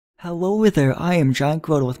Hello there, I am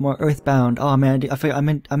GiantGrotle with more EarthBound. Oh man, I forgot,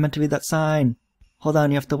 I meant to read that sign. Hold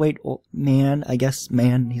on, you have to wait. Oh, man, I guess,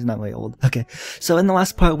 man, he's not really old. Okay, so in the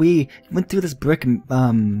last part, we went through this brick,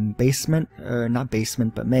 basement, or not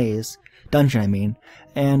basement, but maze. Dungeon, I mean.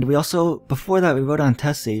 And we also, before that, we rode on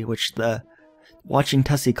Tessie, which the Watching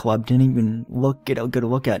Tessie Club didn't even get a good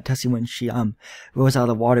look at Tessie when she, rose out of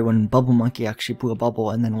the water when Bubble Monkey actually blew a bubble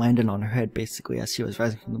and then landed on her head, basically, as she was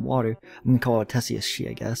rising from the water. I'm gonna call her Tessie as she,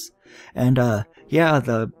 I guess. And, yeah,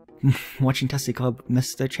 the Watching Tessie Club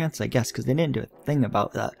missed their chance, I guess, because they didn't do a thing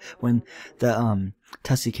about that when the,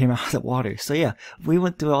 Tessie came out of the water. So yeah, we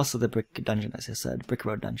went through also the brick dungeon, as I said, brick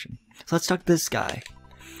road dungeon. So let's talk to this guy.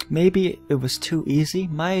 Maybe it was too easy.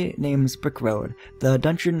 My name's Brick Road, the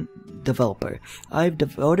dungeon developer. I've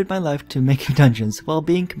devoted my life to making dungeons, while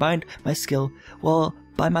being combined my skill,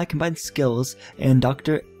 by my combined skills and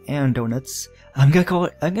Dr. Andonuts. I'm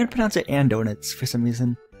gonna pronounce it Andonuts for some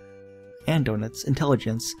reason. Andonuts,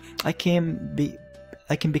 intelligence. I can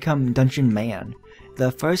become Dungeon Man.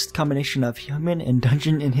 The first combination of human and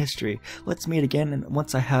dungeon in history. Let's meet again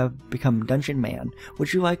once I have become Dungeon Man.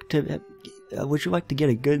 Would you like to get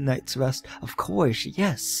a good night's rest? Of course,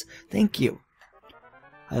 yes. Thank you.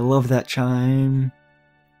 I love that chime.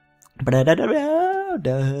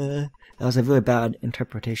 That was a really bad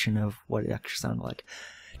interpretation of what it actually sounded like.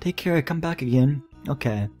 Take care, come back again.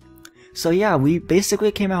 Okay. So yeah, we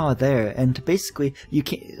basically came out of there, and basically, you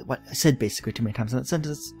can't, what, I said basically too many times in that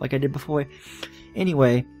sentence, like I did before.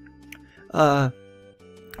 Anyway, we don't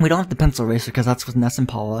have the pencil eraser, because that's with Ness and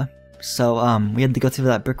Paula. So, we had to go through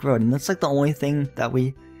that brick road, and that's like the only thing that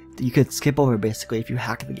you could skip over, basically, if you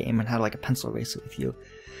hack the game and had like a pencil eraser with you.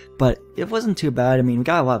 But it wasn't too bad. I mean, we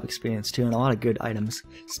got a lot of experience too, and a lot of good items.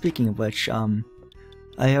 Speaking of which,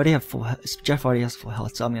 I already have Jeff already has full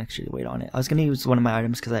health, so I'm gonna actually wait on it. I was gonna use one of my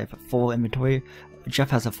items because I have a full inventory. Jeff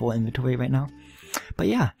has a full inventory right now. But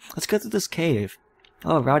yeah, let's go through this cave.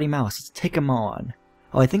 Oh, Rowdy Mouse, let's take him on.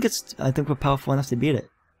 Oh, I think we're powerful enough to beat it.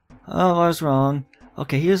 Oh, I was wrong.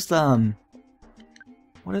 Okay, here's the,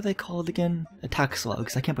 what are they called again? Attack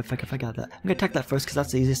slugs. I can't believe I forgot that. I'm gonna attack that first because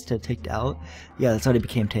that's the easiest to take out. Yeah, that's already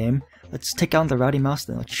became tame. Let's take down the Rowdy Mouse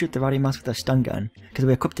then. Let's shoot the Rowdy Mouse with our stun gun. Because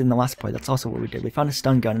we equipped it in the last part. That's also what we did. We found a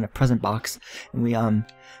stun gun in a present box. And we,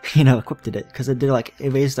 equipped it. Because it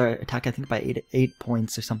raised our attack, I think, by 8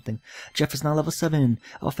 points or something. Jeff is now level 7.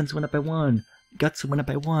 Offense went up by 1. Guts went up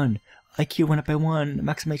by 1. IQ went up by 1.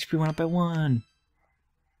 Maximum HP went up by 1.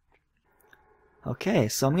 Okay,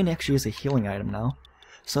 so I'm going to actually use a healing item now.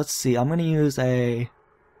 So let's see, I'm going to use I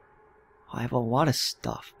have a lot of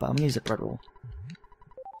stuff, but I'm going to use a Brittle.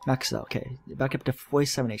 Max out, okay. Back up to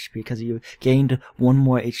 47 HP because you gained 1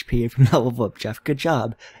 more HP from that level up, Jeff. Good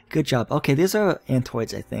job. Good job. Okay, these are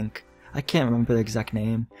Antoids, I think. I can't remember their exact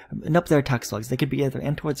name. Nope, they're attack slugs. They could be either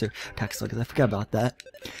Antoids or attack slugs. I forgot about that.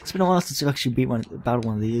 It's been a while since we actually battled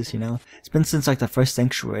one of these, you know? It's been since like the first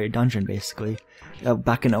Sanctuary dungeon, basically.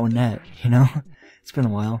 Back in Onet, you know? It's been a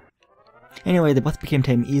while. Anyway, they both became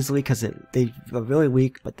tame easily because they were really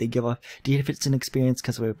weak, but they give off defense experience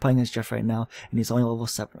because we're playing as Jeff right now, and he's only level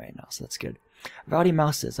 7 right now, so that's good. Rowdy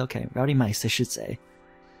Mouses, okay, Rowdy Mice, I should say.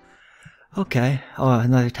 Okay, oh,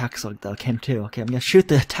 another attack slug though came too. Okay, I'm gonna shoot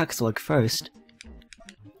the attack slug first.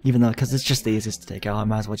 Even though, because it's just the easiest to take out, I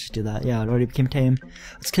might as well just do that. Yeah, it already became tame.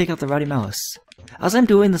 Let's take out the Rowdy Mouse. As I'm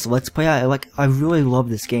doing this Let's Play, I really love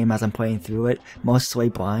this game as I'm playing through it, mostly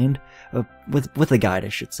blind, with a guide, I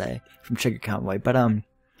should say, from Sugar Cowboy. But I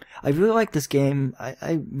really like this game.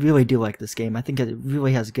 I really do like this game. I think it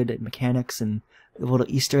really has good mechanics and little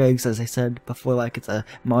Easter eggs, as I said before. Like it's a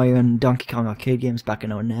Mario and Donkey Kong arcade games back in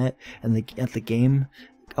Onet, and at the game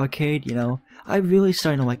arcade, you know. I'm really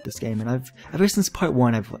starting to like this game, and ever since part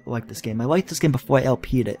 1 I've liked this game. I liked this game before I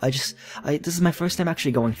LP'd it. This is my first time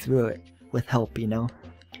actually going through it with help, you know,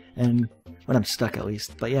 and when I'm stuck at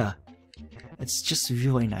least. But yeah, it's just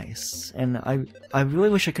really nice, and I really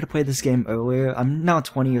wish I could have played this game earlier. I'm now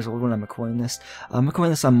 20 years old when I'm recording this. I'm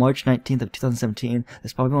recording this on March 19th of 2017.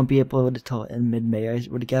 This probably won't be uploaded until in mid-May, I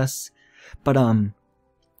would guess. But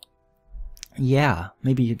yeah,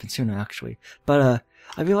 maybe even sooner actually. But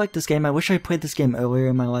I really like this game. I wish I played this game earlier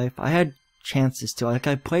in my life. I had chances to. Like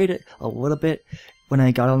I played it a little bit when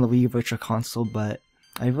I got on the Wii Virtual Console, but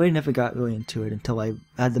I really never got really into it until I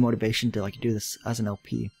had the motivation to like do this as an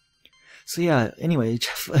LP. So yeah, anyway,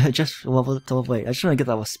 just leveled up to level 8. I just want to get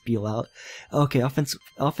that little spiel out. Okay, offense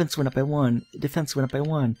went up by 1, defense went up by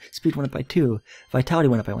 1, speed went up by 2, vitality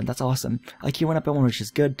went up by 1, that's awesome. IQ went up by 1, which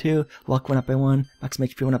is good too, luck went up by 1, maximum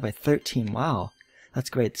HP went up by 13, wow. That's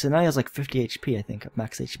great. So now he has like 50 HP, I think, of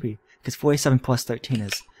max HP. Because 47 plus 13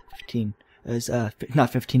 is 15. Is,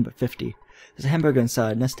 not 15, but 50. There's a hamburger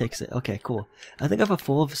inside. Ness takes it. Okay, cool. I think I have a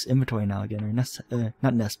full inventory now again. Or Ness,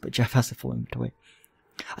 not Ness, but Jeff has a full inventory.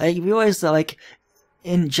 I realized that, like,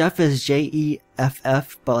 in Jeff is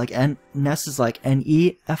Jeff, but like Ness is like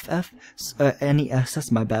Neff, Ness.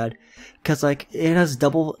 That's my bad, because like it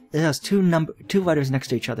has two letters next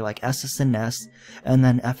to each other, like SS and Ness, and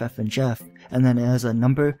then FF and Jeff, and then it has a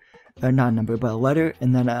number, or not a number, but a letter,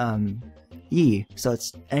 and then E. So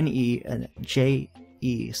it's NE and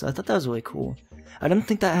JE. So I thought that was really cool. I don't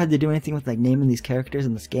think that had to do anything with like naming these characters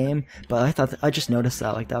in this game, but I just noticed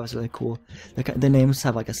that, like, that was really cool. The names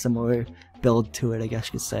have like a similar build to it, I guess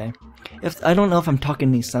you could say. I don't know if I'm talking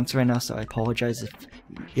any sense right now, so I apologize if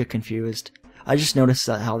you're confused. I just noticed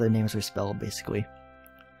that how the names were spelled, basically.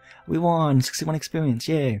 We won 61 experience,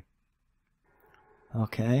 yay!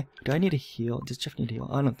 Okay, do I need a heal? Does Jeff need a heal?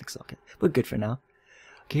 I don't think so. Okay, we're good for now.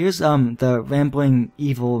 Okay, here's the rambling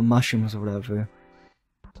evil mushrooms or whatever.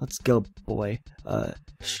 Let's go, boy.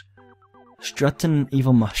 Strutting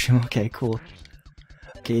evil mushroom. Okay, cool.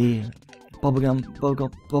 Okay,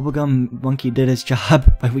 bubblegum monkey did his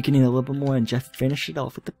job by weakening a little bit more, and Jeff finished it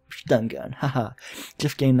off with the stun gun. Haha.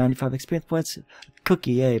 Jeff gained 95 experience points.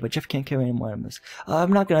 Cookie, yay! But Jeff can't carry any more of this.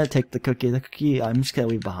 I'm not gonna take the cookie. The cookie, I'm just gonna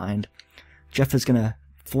leave behind. Jeff is gonna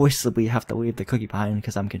forcibly have to leave the cookie behind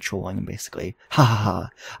because I'm controlling him, basically. Ha ha ha!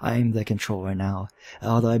 I'm the controller now.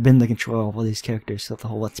 Although I've been the controller of all these characters throughout the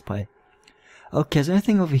whole Let's Play. Okay, is there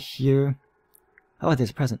anything over here? Oh, there's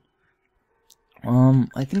a present.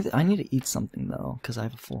 I think I need to eat something though, because I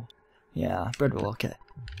have a full. Yeah, bread roll. Okay.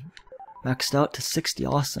 Maxed out to 60.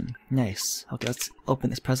 Awesome. Nice. Okay, let's open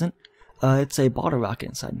this present. It's a bottle rocket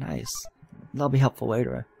inside. Nice. That'll be helpful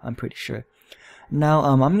later, I'm pretty sure. Now,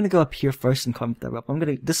 I'm gonna go up here first and climb up that rope.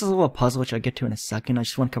 This is a little puzzle which I'll get to in a second. I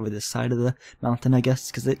just want to cover this side of the mountain, I guess,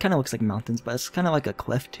 because it kind of looks like mountains, but it's kind of like a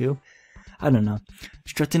cliff too. I don't know.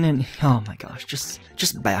 Strutting in. Oh my gosh, just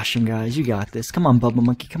bash him, guys. You got this. Come on, Bubble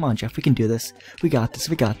Monkey. Come on, Jeff. We can do this. We got this.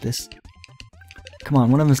 We got this. Come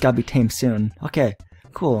on, one of them's gotta be tamed soon. Okay,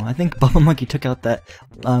 cool. I think Bubble Monkey took out that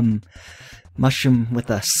mushroom with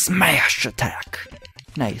a smash attack.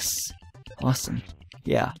 Nice. Awesome.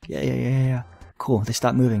 Yeah. Cool. They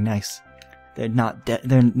stopped moving. Nice. They're not dead.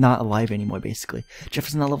 They're not alive anymore, basically. Jeff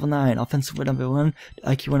is now level 9. Offensive went up by 1.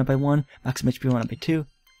 IQ went up by 1. Maximum HP went up by 2.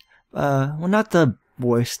 Well, not the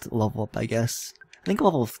worst level up, I guess. I think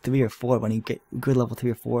level 3 or 4, when you get good level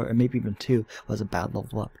 3 or 4, or maybe even 2, was a bad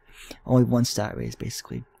level up. Only 1 stat raise,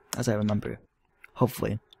 basically, as I remember.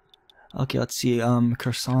 Hopefully. Okay, let's see,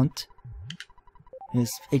 Croissant. His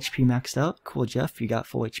HP maxed out. Cool, Jeff, you got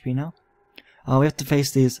full HP now. We have to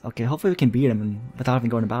face these. Okay, hopefully we can beat him without even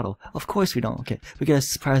going to battle. Of course we don't. Okay, we get a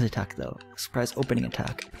surprise attack, though. Surprise opening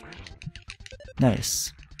attack.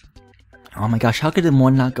 Nice. Oh my gosh, how could the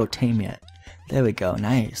one not go tame yet? There we go,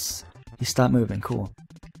 nice. He stopped moving, cool.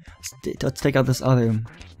 Let's take out this other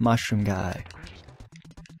mushroom guy.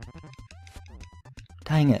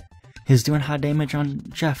 Dang it. He's doing high damage on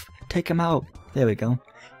Jeff. Take him out. There we go.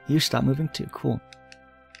 You stop moving too, cool.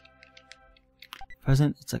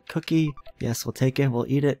 Present, it's a cookie. Yes, we'll take it. We'll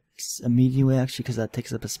eat it immediately, actually, because that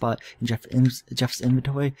takes up a spot in Jeff's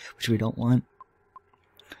inventory, which we don't want.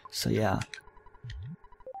 So, yeah.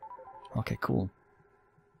 Okay, cool.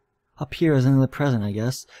 Up here is another present, I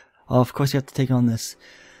guess. Oh, of course you have to take on this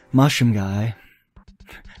mushroom guy.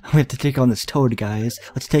 We have to take on this toad, guys.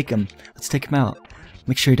 Let's take him. Let's take him out.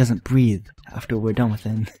 Make sure he doesn't breathe after we're done with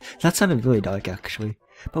him. That sounded really dark, actually.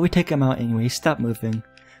 But we take him out anyway. Stop moving.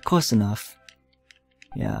 Close enough.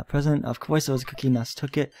 Yeah, present. Of course it was a cookie. Ness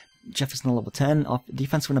took it. Jeff is now level 10.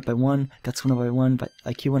 Defense went up by 1. Guts went up by 1. But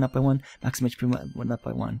IQ went up by 1. Maximum HP went up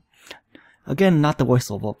by 1. Again, not the worst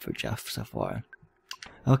level up for Jeff so far.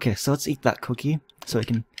 Okay, so let's eat that cookie so we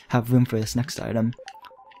can have room for this next item,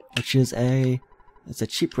 which is it's a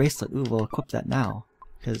cheap bracelet. Ooh, we'll equip that now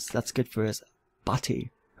because that's good for his body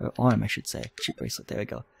or arm, I should say. Cheap bracelet. There we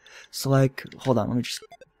go. So like, hold on, let me just.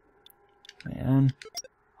 Man.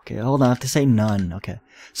 Okay, hold on. I have to say none. Okay,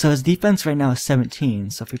 so his defense right now is 17.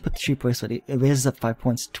 So if we put the cheap bracelet, it raises up 5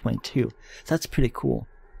 points to 22. So that's pretty cool.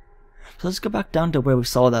 So let's go back down to where we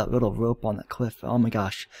saw that little rope on that cliff. Oh my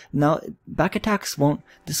gosh. Now, back attacks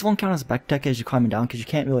this won't count as back attack as you're climbing down because you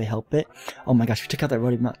can't really help it. Oh my gosh, we took out that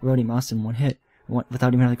roadie mouse in one hit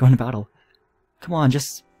without even going to battle. Come on,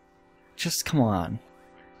 just come on.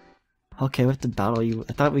 Okay, we have to battle you.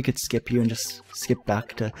 I thought we could skip you and just skip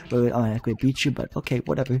back to where we automatically beat you, but okay,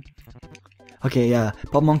 whatever. Okay, yeah,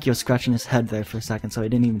 Bob Monkey was scratching his head there for a second, so he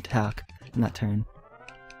didn't even attack in that turn.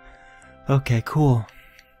 Okay, cool.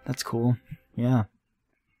 That's cool. Yeah.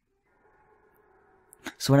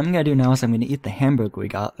 So what I'm gonna do now is I'm gonna eat the hamburger we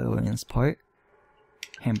got earlier in this part.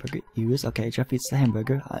 Hamburger. Use. Okay, Jeff eats the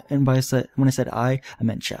hamburger. And when I said I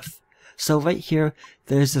meant Jeff. So right here,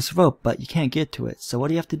 there's this rope, but you can't get to it. So what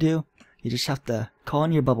do you have to do? You just have to call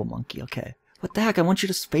in your bubble monkey. Okay. What the heck? I want you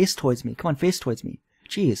to face towards me. Come on, face towards me.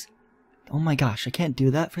 Jeez. Oh my gosh, I can't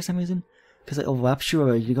do that for some reason. Because it overlaps you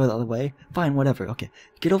or you go the other way. Fine, whatever. Okay.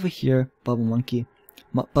 Get over here, bubble monkey.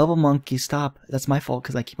 Bubble monkey, stop. That's my fault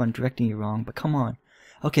because I keep on directing you wrong, but come on.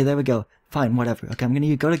 Okay, there we go. Fine, whatever. Okay, I'm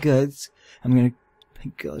gonna go to goods. I'm gonna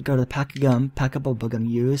go to pack of gum, pack a bubble gum,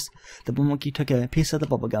 use. The bubble monkey took a piece of the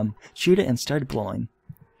bubble gum, chewed it, and started blowing.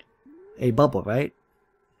 A bubble, right?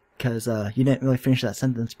 Because you didn't really finish that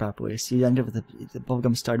sentence properly, so you ended with the bubble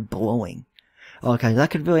gum started blowing. Okay,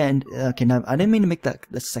 that could really end. Okay, now I didn't mean to make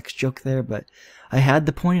the sex joke there, but I had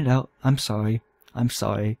to point it out. I'm sorry. I'm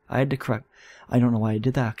sorry. I had to correct. I don't know why I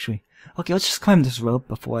did that actually. Okay, let's just climb this rope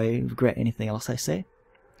before I regret anything else I say.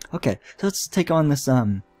 Okay, so let's take on this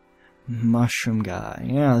mushroom guy.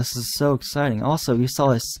 Yeah, this is so exciting. Also, you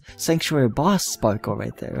saw this sanctuary boss sparkle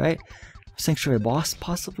right there, right? Sanctuary boss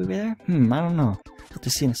possibly there? I don't know. We'll have to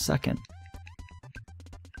see in a second.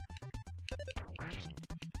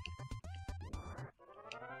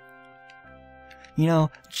 You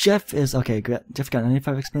know, Jeff is okay. Jeff got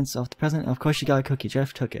 95 experience off the present. Of course, you got a cookie.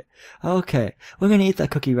 Jeff took it. Okay, we're gonna eat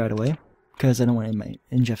that cookie right away because I don't want it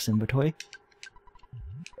in Jeff's inventory.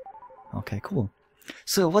 Okay, cool.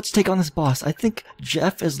 So let's take on this boss. I think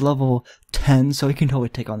Jeff is level 10, so he can totally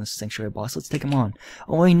take on this sanctuary boss. Let's take him on.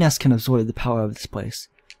 Only Ness can absorb the power of this place.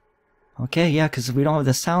 Okay, yeah, because we don't have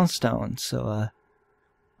the sound stone, so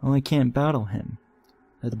only can't battle him.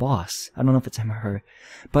 Or the boss. I don't know if it's him or her,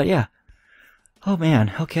 but yeah. Oh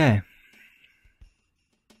man, okay.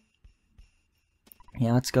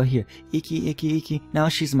 Yeah, let's go here. Iki, Iki, Iki. Now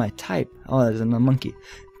she's my type. Oh, there's a monkey.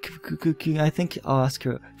 I think I'll ask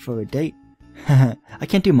her for a date. I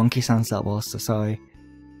can't do monkey sounds that well, so sorry.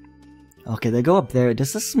 Okay, they go up there.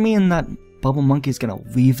 Does this mean that Bubble Monkey's gonna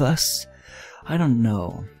leave us? I don't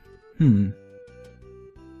know. He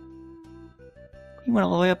went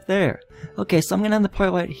all the way up there. Okay, so I'm gonna end the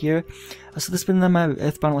part right here. So this has been my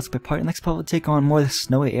EarthBound Let's Play part. Next part will take on more of the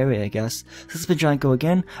snowy area, I guess. So this has been GiantGrotle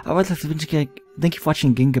again. I would like to thank you for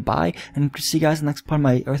watching again, goodbye, and see you guys in the next part of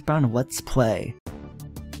my EarthBound Let's Play.